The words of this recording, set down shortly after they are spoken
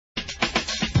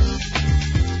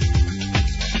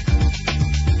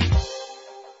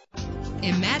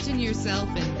Imagine yourself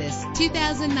in this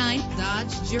 2009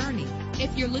 Dodge Journey.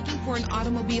 If you're looking for an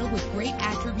automobile with great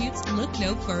attributes, look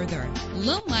no further.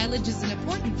 Low mileage is an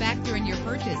important factor in your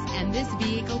purchase, and this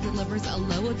vehicle delivers a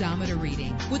low odometer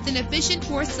reading with an efficient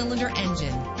 4-cylinder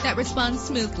engine that responds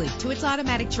smoothly to its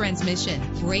automatic transmission.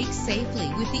 Brake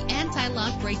safely with the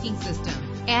anti-lock braking system.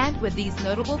 And with these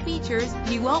notable features,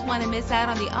 you won't want to miss out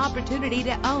on the opportunity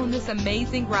to own this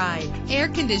amazing ride. Air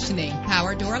conditioning,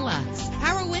 power door locks,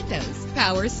 power windows,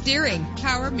 power steering,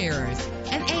 power mirrors,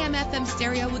 an AM/FM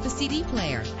stereo with a CD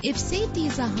player. If safety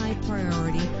is a high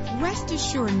priority, rest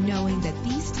assured knowing that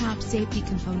these top safety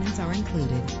components are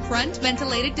included. Front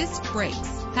ventilated disc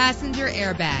brakes, passenger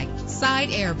airbag, side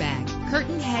airbag,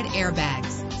 curtain head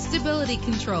airbags, stability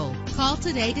control. Call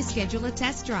today to schedule a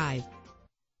test drive.